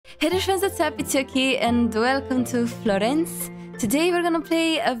Hey there friends, what's up? It's Yoki and welcome to Florence. Today we're gonna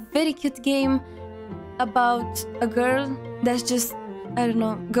play a very cute game about a girl that's just, I don't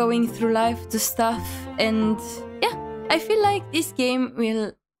know, going through life to stuff. And yeah, I feel like this game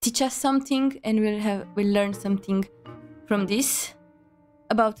will teach us something and we'll learn something from this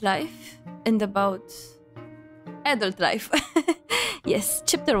about life and about adult life. Yes,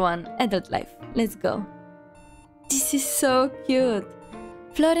 chapter 1, adult life. Let's go. This is so cute.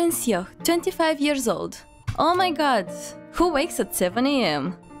 Florence Yoch, 25 years old. Oh my god, who wakes at 7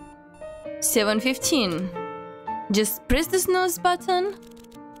 AM? 7:15. Just press the snooze button.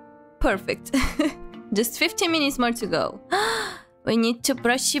 Perfect. Just 15 minutes more to go. We need to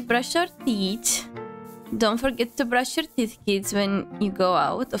brush our teeth. Don't forget to brush your teeth, kids, when you go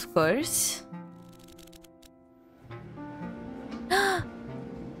out, of course.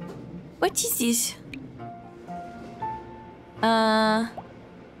 What is this?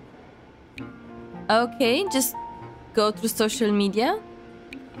 Okay, just go through social media.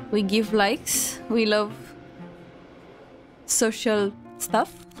 We give likes. We love social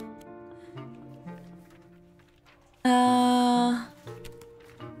stuff.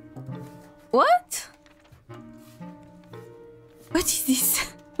 What? What is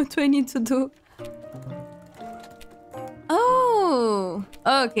this? What do I need to do? Oh,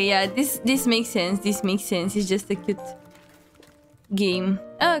 okay, yeah, this makes sense. This makes sense. It's just a cute game.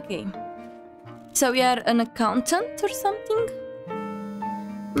 Okay. So we are an accountant or something?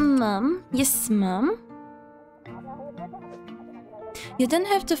 Mom? Yes, Mom? You don't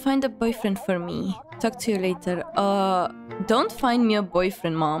have to find a boyfriend for me. Talk to you later. Don't find me a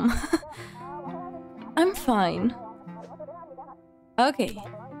boyfriend, Mom. I'm fine. Okay.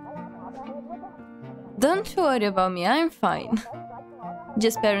 Don't worry about me, I'm fine.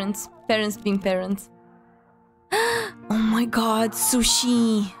 Just parents being parents. Oh my god,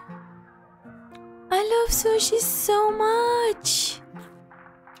 sushi! I love sushi so much!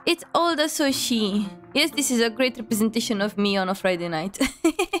 It's all the sushi. Yes, this is a great representation of me on a Friday night.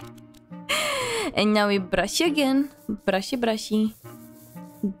 And now we brush again. Brushy, brushy.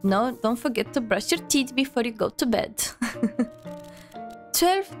 No, don't forget to brush your teeth before you go to bed.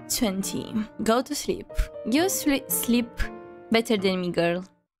 12:20. Go to sleep. You sleep better than me, girl.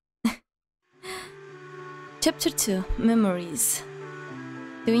 Chapter 2. Memories.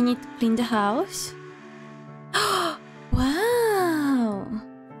 Do we need to clean the house? Wow!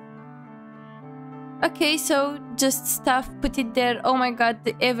 Okay, so just stuff, put it there. Oh my god,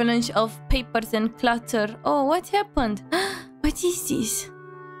 the avalanche of papers and clutter. Oh, what happened? What is this?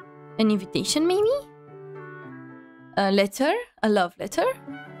 An invitation, maybe? A letter? A love letter?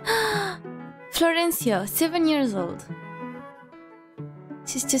 Florencia, 7 years old.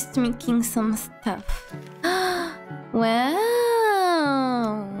 She's just making some stuff. Wow!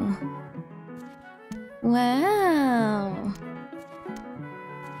 Wow!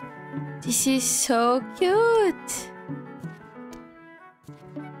 This is so cute!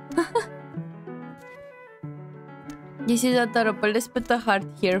 This is adorable. Let's put a heart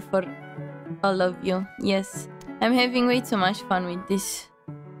here for all of you. Yes. I'm having way too much fun with this.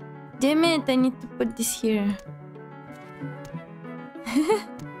 Damn it, I need to put this here.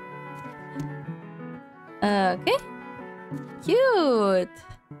 Okay. Cute.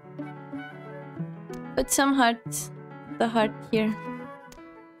 Put some hearts. The heart here.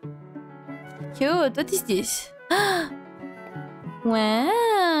 Cute. What is this?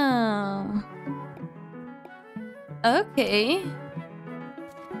 Wow. Okay.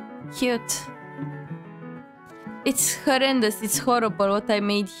 Cute. It's horrendous. It's horrible. What I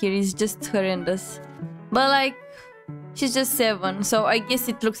made here is just horrendous. But like, she's just 7, so I guess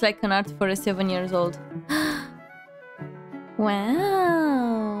it looks like an art for a 7 years old.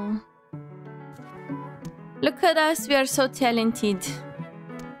 Wow. Look at us, we are so talented.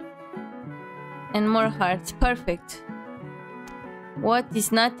 And more hearts, perfect. What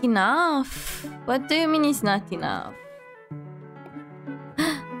is not enough? What do you mean it's not enough?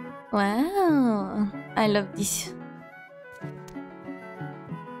 Wow, I love this.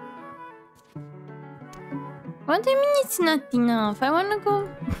 What do you mean it's not enough? I wanna go...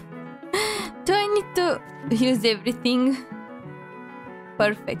 Do I need to use everything?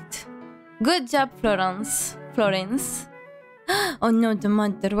 Perfect. Good job, Florence. Oh no, the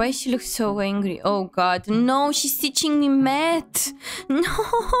mother. Why she looks so angry? Oh god, no, she's teaching me math.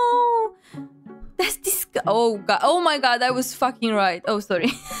 No! That's oh god, oh my god, I was fucking right. Oh,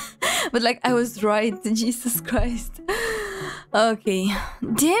 sorry. But like, I was right. Jesus Christ. Okay.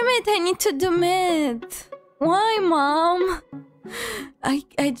 Damn it, I need to do math. Why, Mom?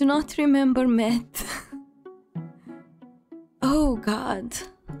 I do not remember math. Oh god.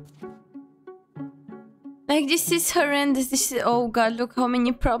 Like, this is horrendous. This is... Oh god, look how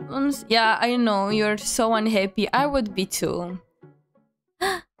many problems. Yeah, I know. You're so unhappy. I would be too.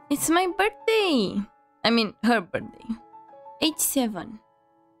 It's my birthday. I mean, her birthday. 87.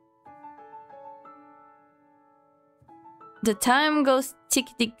 The time goes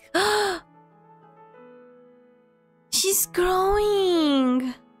tick-tick. She's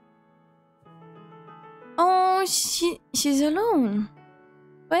growing. Oh, she's alone.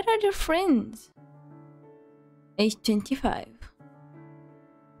 Where are your friends? Age 25.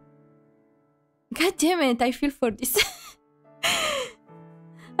 God damn it, I feel for this.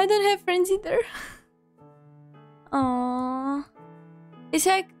 I don't have friends either. Aww. It's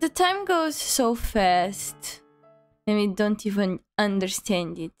like the time goes so fast and we don't even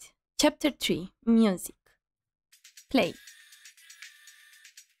understand it. Chapter 3, music. Play.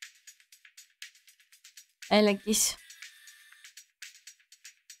 I like this.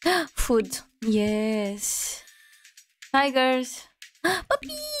 Food. Yes. Tigers.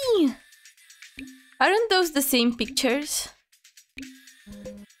 Puppy! Aren't those the same pictures?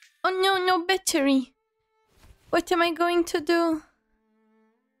 Oh no, no battery. What am I going to do?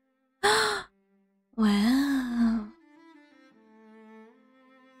 Wow.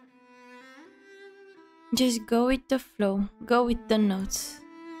 Just go with the flow. Go with the notes.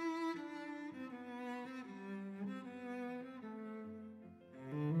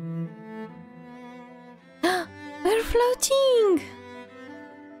 We're floating!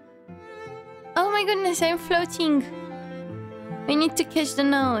 Oh my goodness, I'm floating. We need to catch the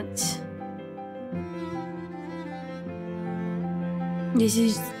note. This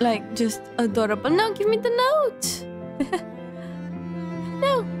is like just adorable. No, give me the note!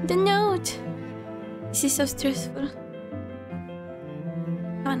 No, the note. This is so stressful.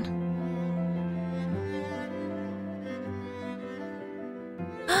 Fun.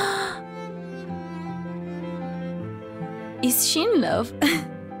 Is she in love?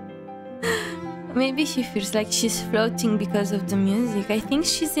 Maybe she feels like she's floating because of the music. I think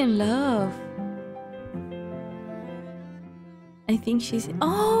she's in love. I think she's...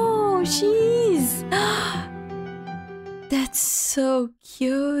 Oh, she is! That's so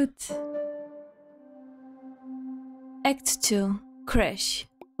cute. Act 2. Crash.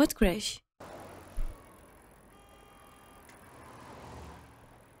 What crash?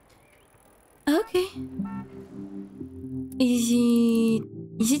 Okay.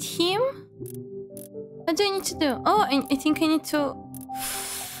 Is it him? What do I need to do? Oh, I think I need to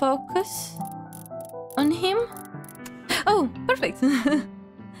focus on him. Oh, perfect.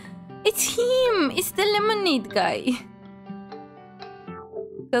 It's him. It's the lemonade guy.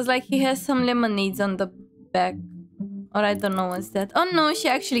 Because like he has some lemonades on the back. Or I don't know what's that. Oh no, she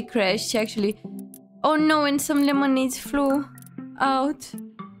actually crashed. She actually... Oh no, and some lemonades flew out.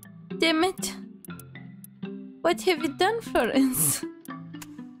 Damn it. What have you done, Florence?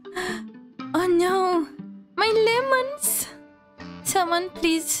 Oh no. My lemons. Someone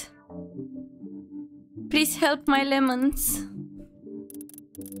please. Please help my lemons.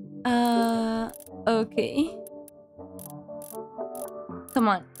 Okay. Come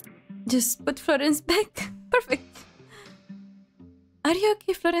on. Just put Florence back. Perfect. Are you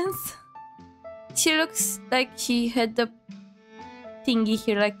okay, Florence? She looks like she had a thingy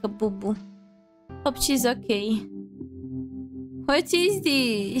here, like a boo-boo. Hope she's okay. What is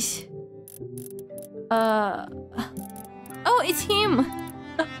this? Oh, it's him.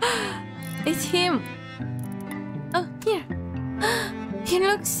 It's him. Oh, here. He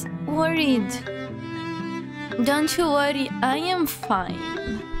looks worried. Don't you worry, I am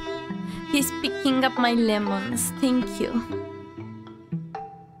fine. He's picking up my lemons. Thank you.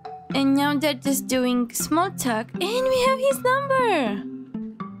 And now they're just doing small talk. And we have his number.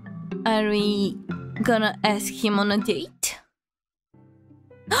 Are we gonna ask him on a date?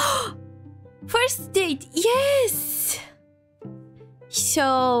 First date, yes!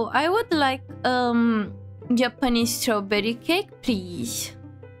 So, I would like Japanese strawberry cake, please.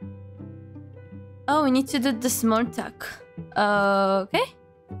 Oh, we need to do the small talk. Okay.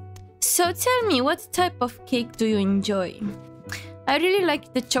 So tell me, what type of cake do you enjoy? I really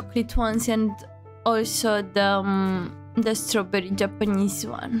like the chocolate ones and also the strawberry Japanese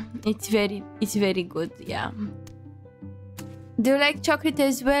one. It's very good, yeah. Do you like chocolate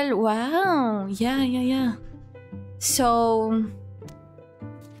as well? Wow, yeah. So,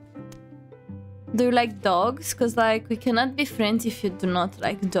 do you like dogs? Because like we cannot be friends if you do not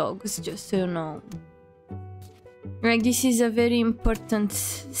like dogs, just so you know. Like this is a very important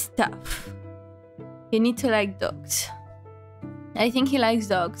stuff. You need to like dogs. I think he likes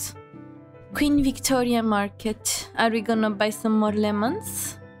dogs. Queen Victoria Market. Are we gonna buy some more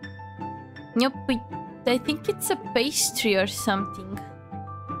lemons? Nope, I think it's a pastry or something.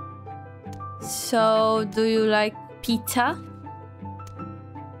 So, do you like pizza?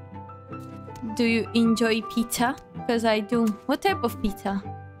 Do you enjoy pizza? Because I do. What type of pizza?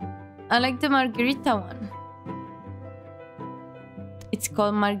 I like the margherita one. It's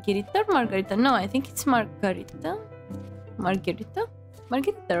called margherita or margarita? No, I think it's margarita. Margherita?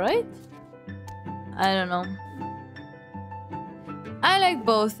 Margherita, right? I don't know. I like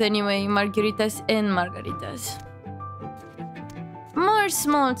both anyway, margaritas and margaritas. More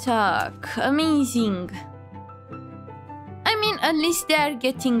small talk. Amazing. I mean, at least they are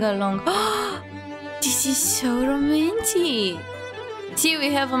getting along. This is so romantic. See,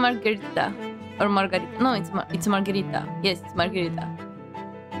 we have a margarita. Or margarita. No, it's margarita. Yes, it's margarita.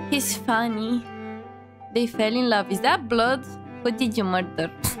 He's funny. They fell in love. Is that blood? What did you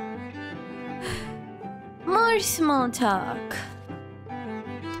murder? More small talk.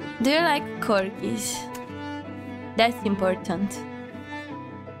 Do you like corgis? That's important.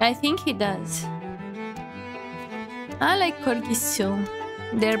 I think he does. I like corgis too.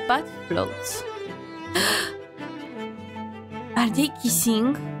 Their butt floats. Are they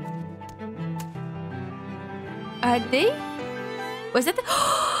kissing? Are they? Was that?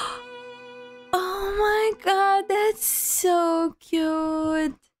 Oh my god, that's so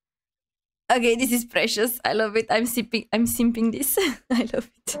cute. Okay, this is precious. I love it. I'm simping this. I love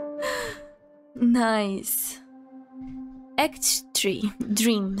it. Nice. Act 3.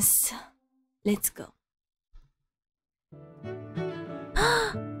 Dreams. Let's go.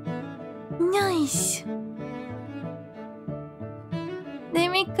 Nice. They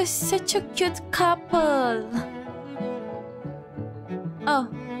make us such a cute couple. Oh,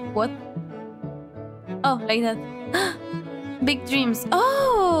 what? Oh, like that. Big dreams.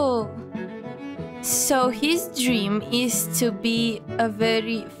 Oh! So his dream is to be a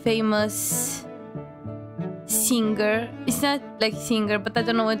very famous singer. It's not like singer, but I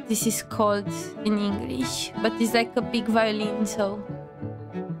don't know what this is called in English. But it's like a big violin, so...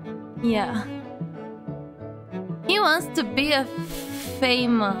 yeah. He wants to be a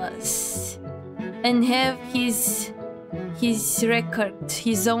famous and have his record,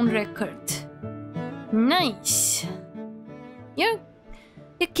 his own record. Nice. You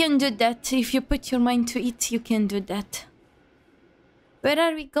can do that. If you put your mind to it, you can do that. Where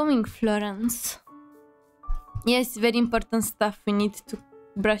are we going, Florence? Yes, very important stuff. We need to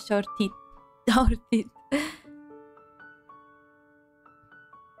brush our teeth. Our teeth.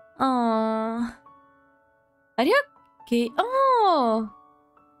 Aww. Are you okay? Oh!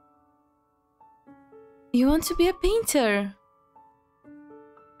 You want to be a painter?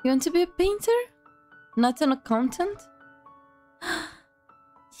 You want to be a painter? Not an accountant?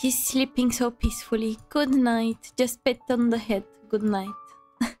 She's sleeping so peacefully. Good night. Just pat on the head. Good night.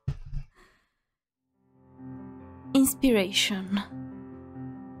 Inspiration.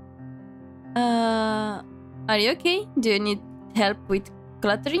 Are you okay? Do you need help with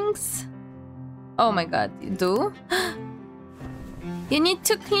clutterings? Oh my god, you do? You need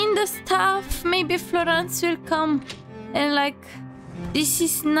to clean the stuff. Maybe Florence will come and like, this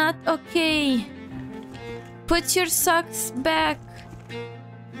is not okay. Put your socks back.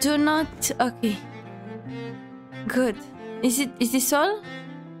 Do not... okay. Good. Is this all?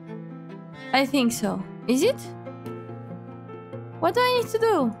 I think so. Is it? What do I need to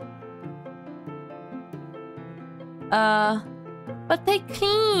do? But I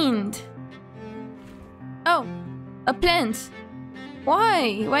cleaned. Oh, a plant.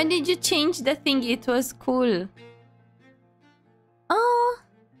 Why? Why did you change the thing? It was cool. Oh,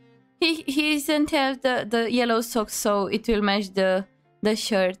 he doesn't have the yellow socks, so it will match the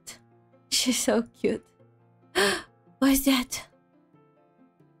shirt. She's so cute. What's that?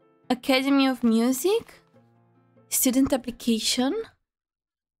 Academy of Music? Student application?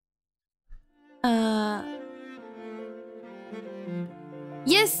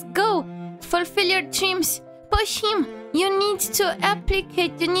 Yes, go! Fulfill your dreams! Push him! You need to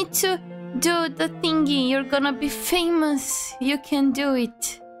applicate, you need to do the thingy. You're gonna be famous. You can do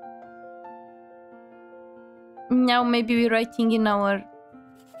it. Now maybe we're writing in our...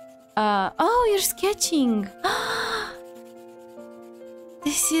 oh, you're sketching!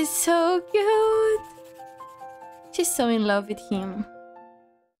 This is so cute! She's so in love with him.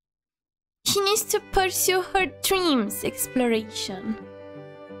 She needs to pursue her dreams. Exploration.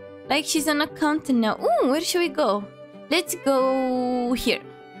 Like she's an accountant now. Ooh, where should we go? Let's go here.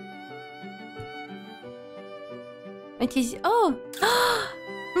 What is... oh!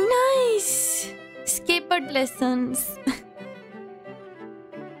 Nice! Skateboard lessons.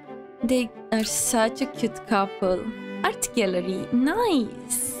 They are such a cute couple. Art gallery.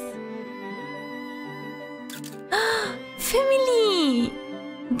 Nice. family!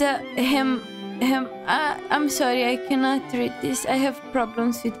 I'm sorry, I cannot read this. I have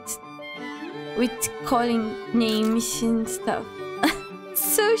problems with calling names and stuff.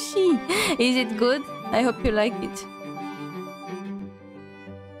 Sushi! Is it good? I hope you like it.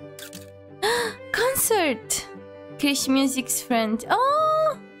 Concert! Krish Music's friend.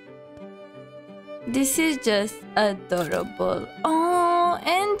 Oh! This is just adorable. Oh,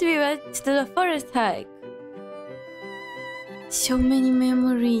 and we went to the forest hike. So many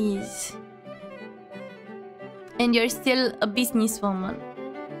memories. And you're still a businesswoman.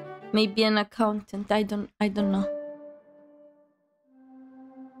 Maybe an accountant. I don't know.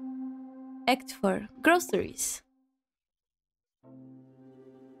 Act 4. Groceries.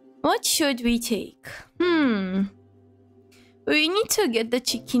 What should we take? We need to get the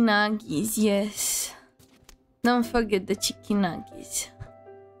chicken nuggets, yes. Don't forget the chicken nuggets.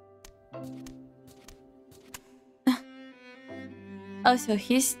 Oh, so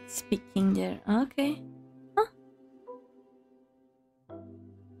he's speaking there. Okay. Huh?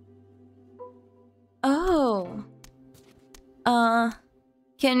 Oh.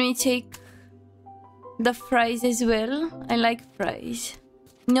 Can we take the fries as well? I like fries.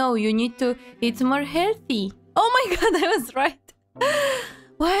 No, you need to... It's more healthy. Oh my god, I was right.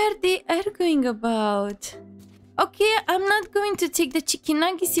 Why are they arguing about? Okay, I'm not going to take the chicken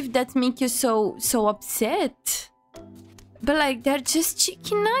nuggets if that makes you so upset. But like, they're just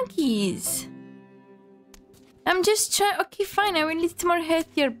chicken nuggets. I'm just trying... Okay, fine, I will eat more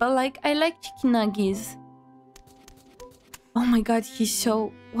healthier. But like, I like chicken nuggets. Oh my god, he's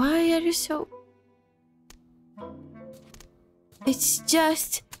so... Why are you so... It's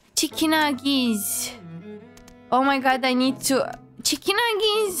just chicken nuggets. Oh my god, I need to... Chicken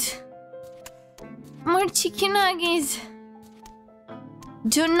nuggets! More chicken nuggets!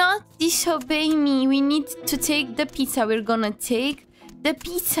 Do not disobey me. We need to take the pizza. We're gonna take the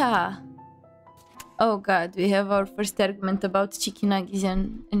pizza. Oh god, we have our first argument about chicken nuggets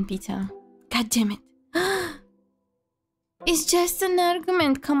and pizza. God damn it. It's just an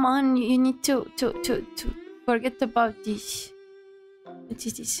argument. Come on, you need to forget about this. What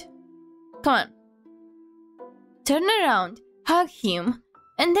is this? Come on. Turn around, hug him,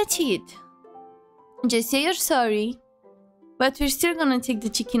 and that's it. Just say you're sorry, but we're still gonna take the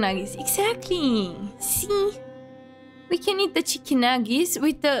chicken nuggets. Exactly. See? We can eat the chicken nuggets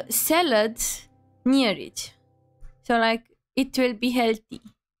with the salad near it. So like, it will be healthy.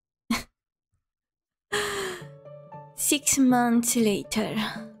 6 months later.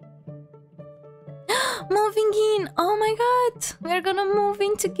 Moving in! Oh my god! We're gonna move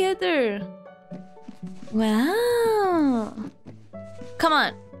in together! Wow! Come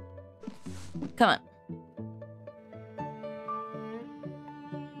on! Come on.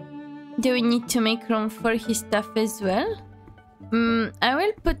 Do we need to make room for his stuff as well? I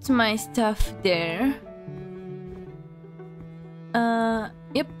will put my stuff there.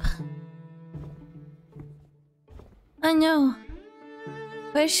 Yep. I know.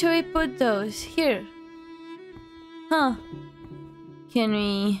 Where should we put those? Here. Huh. Can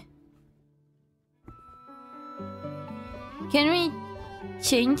we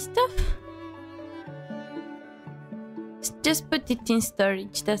change stuff? Just put it in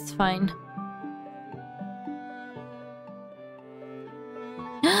storage, that's fine.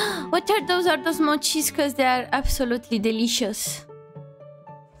 What are those? Are those mochis? Because they are absolutely delicious.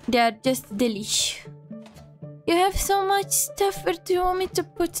 They are just delish. You have so much stuff. Where do you want me to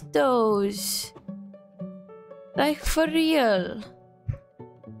put those? Like, for real.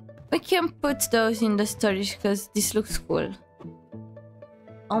 We can put those in the storage because this looks cool.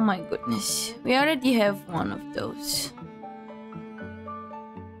 Oh my goodness. We already have one of those.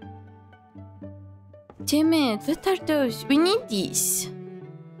 Damn it. What are those? We need these.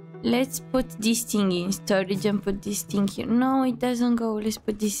 Let's put this thing in storage and put this thing here. No, it doesn't go. Let's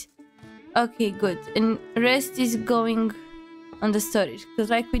put this. Okay, good. And rest is going on the storage because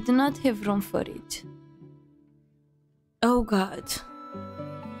like we do not have room for it. Oh god.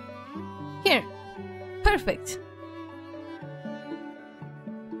 Here. Perfect.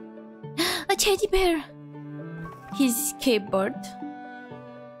 A teddy bear. His skateboard.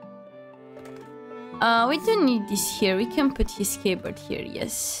 We don't need this here. We can put his skateboard here,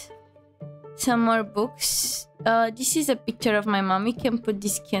 yes. Some more books. This is a picture of my mom. We can put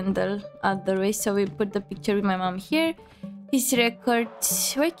this candle other way. So we put the picture with my mom here. His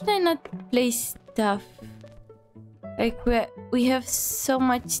records. Why can I not play stuff? Like we have so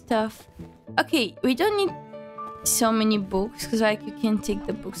much stuff. Okay, we don't need so many books because like you can take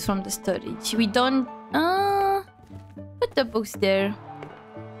the books from the storage. We don't put the books there.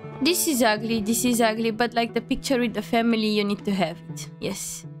 This is ugly, but like the picture with the family, you need to have it.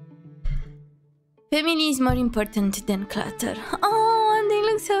 Yes. Family is more important than clutter. Oh, and they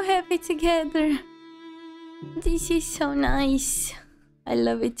look so happy together. This is so nice. I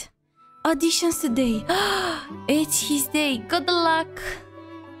love it. Auditions today. It's his day. Good luck.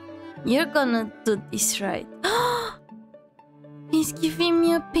 You're gonna do this right. He's giving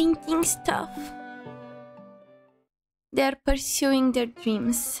me a painting stuff. They're pursuing their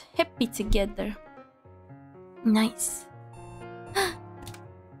dreams. Happy together. Nice.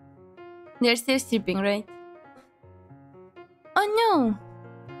 They're still sleeping, right? Oh no!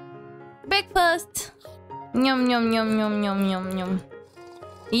 Breakfast! Yum yum yum yum yum yum yum.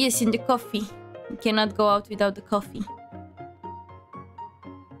 Yes, in the coffee. You cannot go out without the coffee.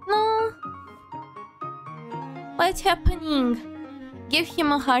 No! What's happening? Give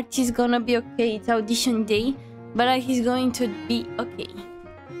him a heart, he's gonna be okay. It's audition day, but he's going to be okay.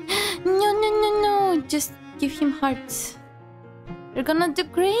 No. Just give him hearts. You're gonna do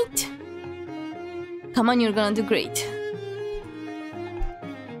great. Come on, you're gonna do great.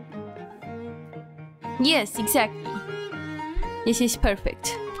 Yes, exactly. This is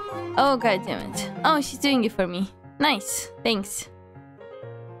perfect. Oh, god damn it. Oh, she's doing it for me. Nice. Thanks.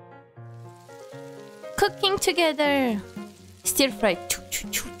 Cooking together. Stir fry.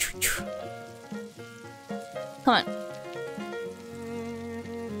 Come on.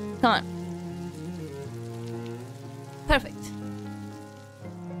 Come on. Perfect.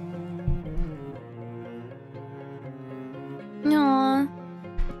 No,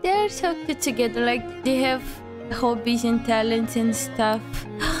 they're so cute together. Like they have hobbies and talents and stuff.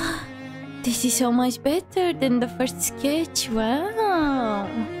 This is so much better than the first sketch. Wow.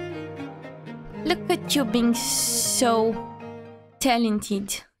 Look at you being so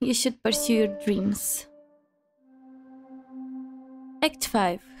talented. You should pursue your dreams. Act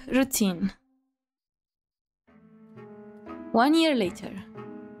 5. Routine. 1 year later.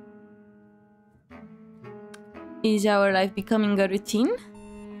 Is our life becoming a routine?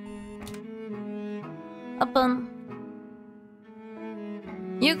 Upon.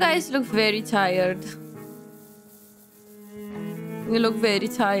 You guys look very tired. You look very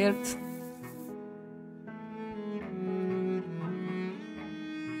tired.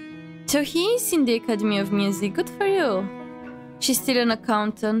 So he's in the Academy of Music. Good for you. She's still an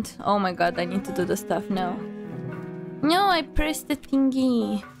accountant. Oh my god, I need to do the stuff now. No, I pressed the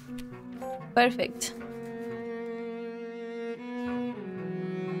thingy. Perfect.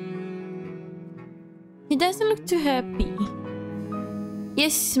 He doesn't look too happy.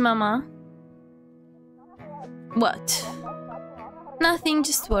 Yes, Mama. What? Nothing,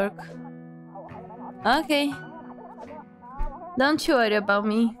 just work. Okay. Don't you worry about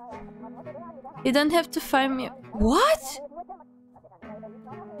me. You don't have to find me. What?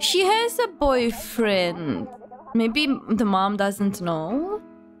 She has a boyfriend. Maybe the mom doesn't know?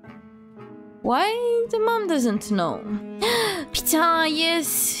 Why the mom doesn't know? Pizza, yes,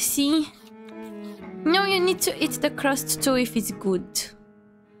 see? No, you need to eat the crust too if it's good.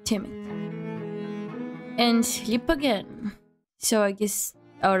 Damn it. And sleep again. So I guess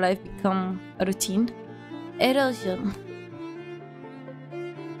our life become a routine. Erosion.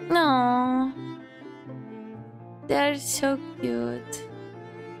 No. They're so cute.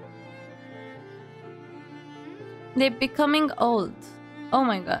 They're becoming old. Oh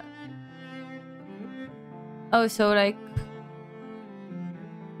my god. Oh, so like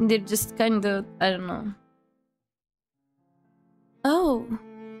they're just kind of, I don't know. Oh.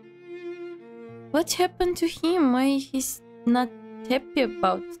 What happened to him? Why he's not happy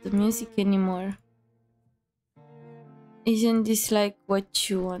about the music anymore? Isn't this like what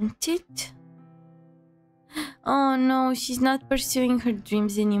you wanted? Oh no, she's not pursuing her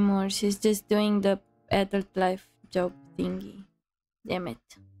dreams anymore. She's just doing the adult life job thingy. Damn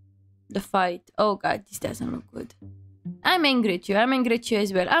it. The fight. Oh god, this doesn't look good. I'm angry at you. I'm angry at you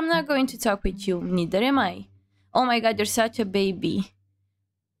as well. I'm not going to talk with you. Neither am I. Oh my god, you're such a baby.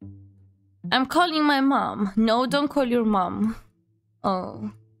 I'm calling my mom. No, don't call your mom.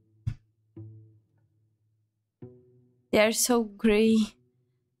 Oh. They're so grey.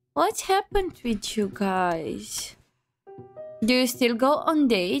 What happened with you guys? Do you still go on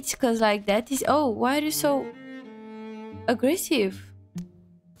dates? Cause like that is... Oh, why are you so aggressive?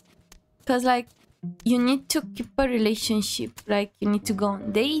 Cause like you need to keep a relationship. Like you need to go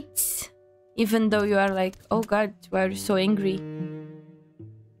on dates. Even though you are like, oh god, why are you so angry?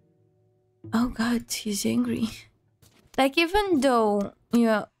 Oh god, he's angry. Like even though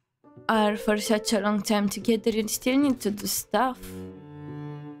you are for such a long time together, you still need to do stuff.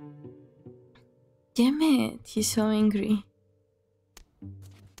 Damn it, he's so angry.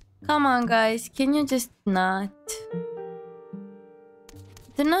 Come on, guys. Can you just not?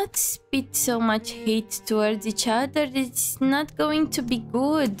 Do not spit so much hate towards each other. It's not going to be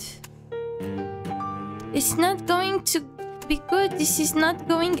good. It's not going to be good. This is not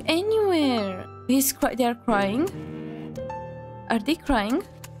going anywhere. They are crying. Are they crying?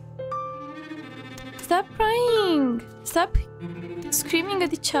 Stop crying. Stop screaming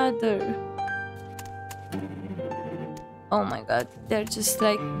at each other. Oh my god. They're just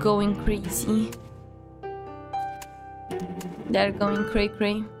like going crazy. They're going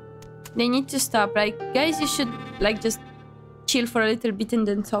cray-cray. They need to stop. Like, guys, you should like just chill for a little bit and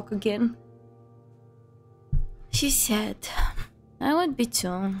then talk again. She's sad. I would be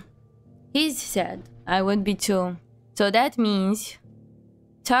too. He's sad. I would be too. So that means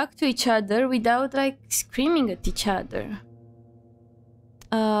talk to each other without like screaming at each other.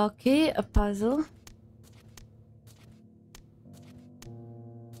 Okay, a puzzle.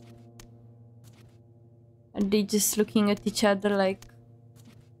 Are they just looking at each other like...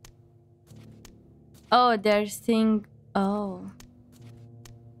 Oh, they're saying... Oh.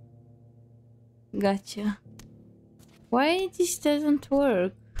 Gotcha. Why this doesn't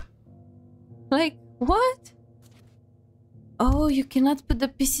work? Like, what? Oh, you cannot put the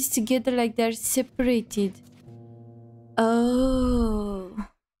pieces together, like they're separated. Oh.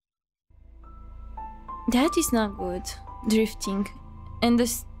 That is not good. Drifting. And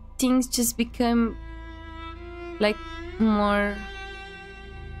the things just become like more...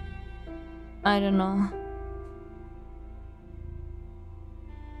 I don't know.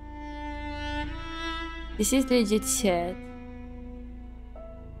 This is legit sad.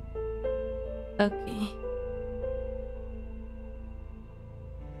 Okay.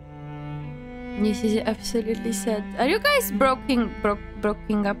 This is absolutely sad. Are you guys broken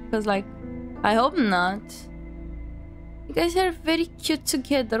up? Because like, I hope not. You guys are very cute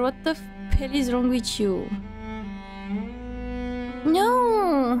together. What the hell is wrong with you?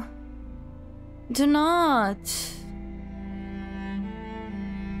 No! Do not!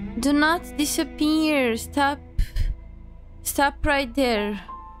 Do not disappear! Stop! Stop right there!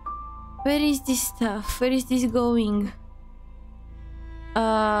 Where is this stuff? Where is this going?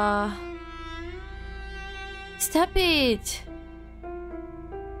 Stop it!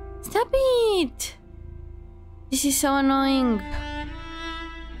 Stop it! This is so annoying.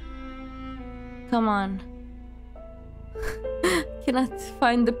 Come on. Cannot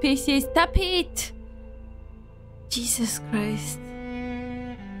find the pieces. Stop it! Jesus Christ.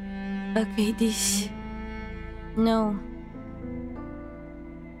 Okay, this... No.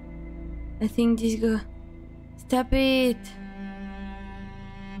 I think this go... Stop it!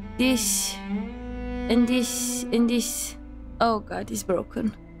 This... And this... And this... Oh god, it's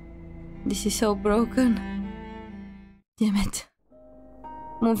broken. This is so broken. Damn it.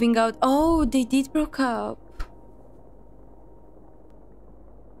 Moving out. Oh, they did broke up.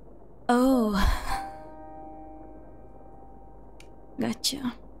 Oh.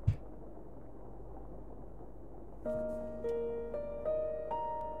 Gotcha.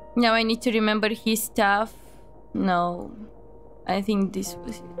 Now I need to remember his stuff. No. I think this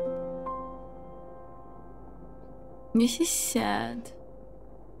was it. This is sad.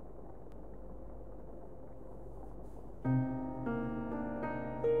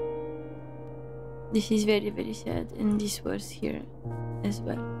 This is very, very sad. And this was here as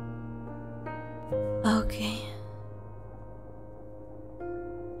well. Okay.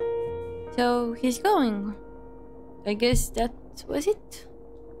 So he's going. I guess that was it.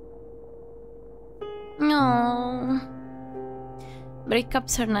 No.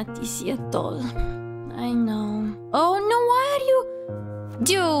 Breakups are not easy at all. I know. Oh no, why are you...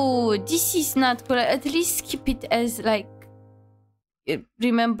 Dude, this is not cool. At least keep it as like...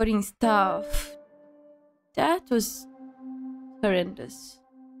 remembering stuff. That was horrendous.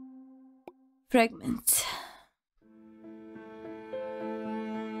 Fragments.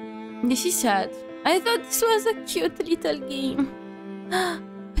 This is sad. I thought this was a cute little game.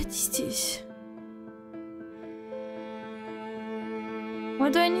 What is this?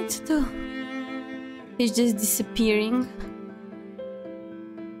 What do I need to do? He's just disappearing.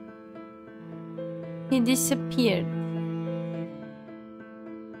 He disappeared.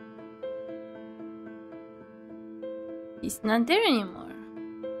 He's not there anymore.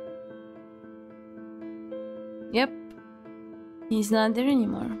 Yep. He's not there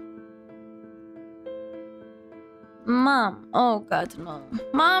anymore. Mom. Oh god, no.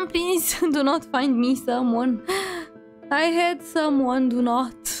 Mom, please do not find me someone. I had someone, do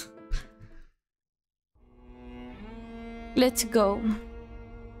not. Let's go.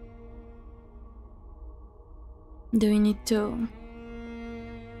 Do we need to...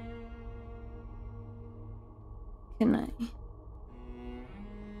 can I?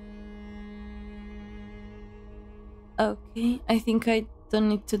 Okay, I think I don't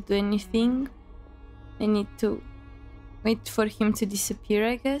need to do anything. I need to wait for him to disappear,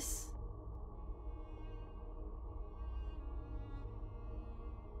 I guess.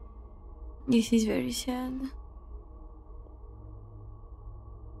 This is very sad.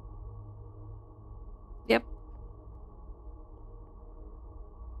 Yep.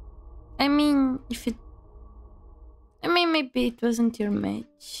 I mean, maybe it wasn't your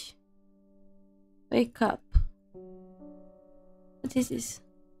match. Wake up. What is this?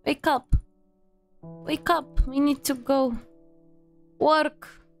 Wake up. Wake up. We need to go. Work.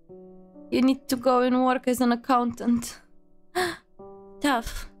 You need to go and work as an accountant.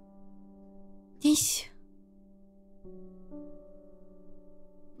 Tough. This.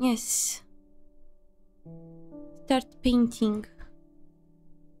 Yes. Start painting.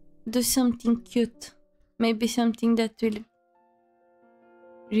 Do something cute. Maybe something that will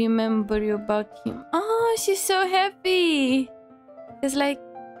remember you about him. Oh, she's so happy. It's like,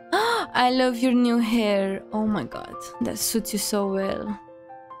 oh, I love your new hair. Oh my god, that suits you so well.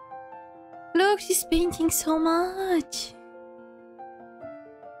 Look, she's painting so much.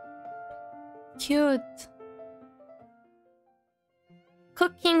 Cute.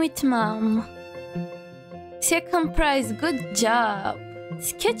 Cooking with mom. Second prize, good job.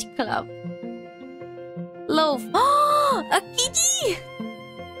 Sketch club. Loaf. Oh, a kitty!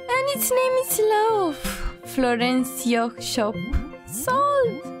 And its name is Loaf. Florence Yoch shop.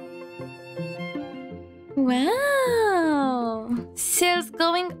 Sold. Wow. Sales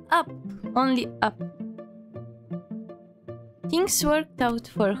going up. Only up. Things worked out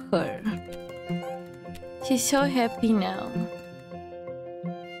for her. She's so happy now.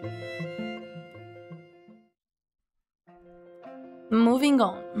 Moving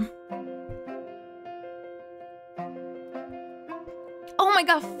on. Oh my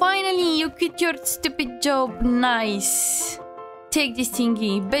god, finally you quit your stupid job. Nice. Take this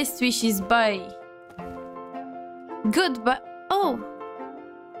thingy. Best wishes, bye. Goodbye. Oh.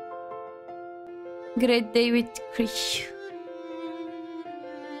 Great day with Krish.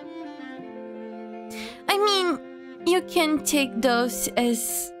 I mean, you can take those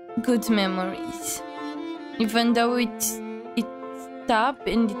as good memories. Even though it stopped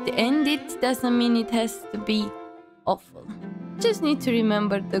and it ended, doesn't mean it has to be awful. Just need to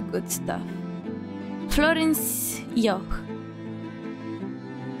remember the good stuff. Florence Yoch.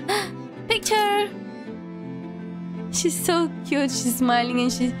 Picture! She's so cute, she's smiling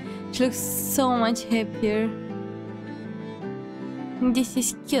and she looks so much happier. This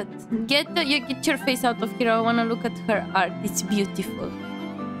is cute. Get your face out of here. I wanna look at her art. It's beautiful.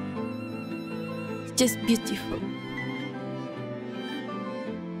 It's just beautiful.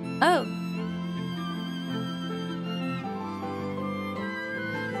 Oh.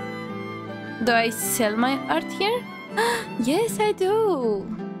 Do I sell my art here? Yes, I do.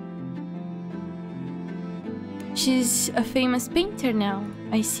 She's a famous painter now.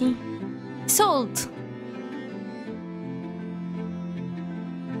 I see. Sold.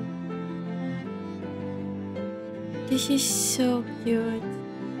 This is so cute.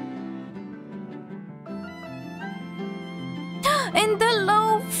 And the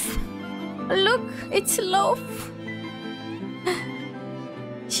loaf! Look, it's Loaf.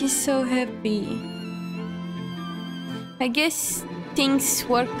 She's so happy. I guess things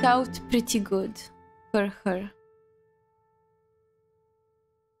worked out pretty good for her.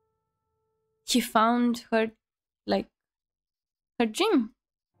 She found her dream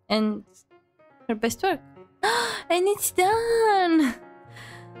and her best work. And it's done!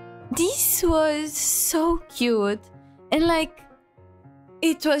 This was so cute. And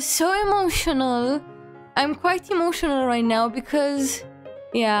it was so emotional. I'm quite emotional right now because,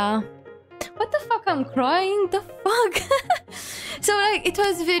 yeah. What the fuck? I'm crying? The fuck? So it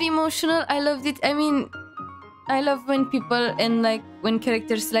was very emotional. I loved it. I mean, I love when people and when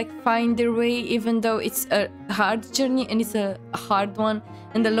characters find their way, even though it's a hard journey and it's a hard one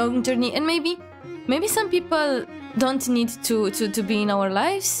and a long journey. And maybe some people don't need to be in our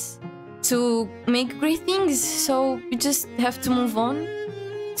lives to make great things. So we just have to move on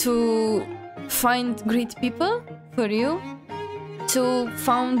to find great people for you, to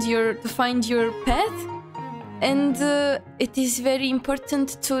find your path. And it is very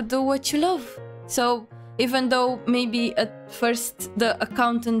important to do what you love. So even though maybe at first the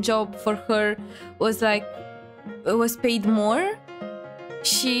accountant job for her was paid more,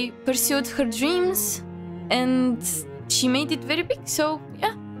 she pursued her dreams and she made it very big. So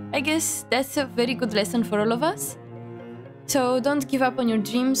yeah, I guess that's a very good lesson for all of us. So don't give up on your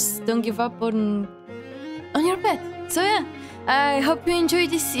dreams, don't give up on on your pet. So yeah, I hope you enjoyed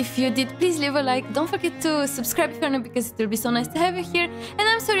this. If you did, please leave a like. Don't forget to subscribe if you're new, because it will be so nice to have you here. And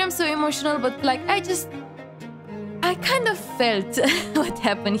I'm sorry I'm so emotional, but like I kind of felt what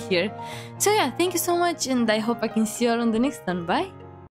happened here. So yeah, thank you so much, and I hope I can see you all on the next one. Bye!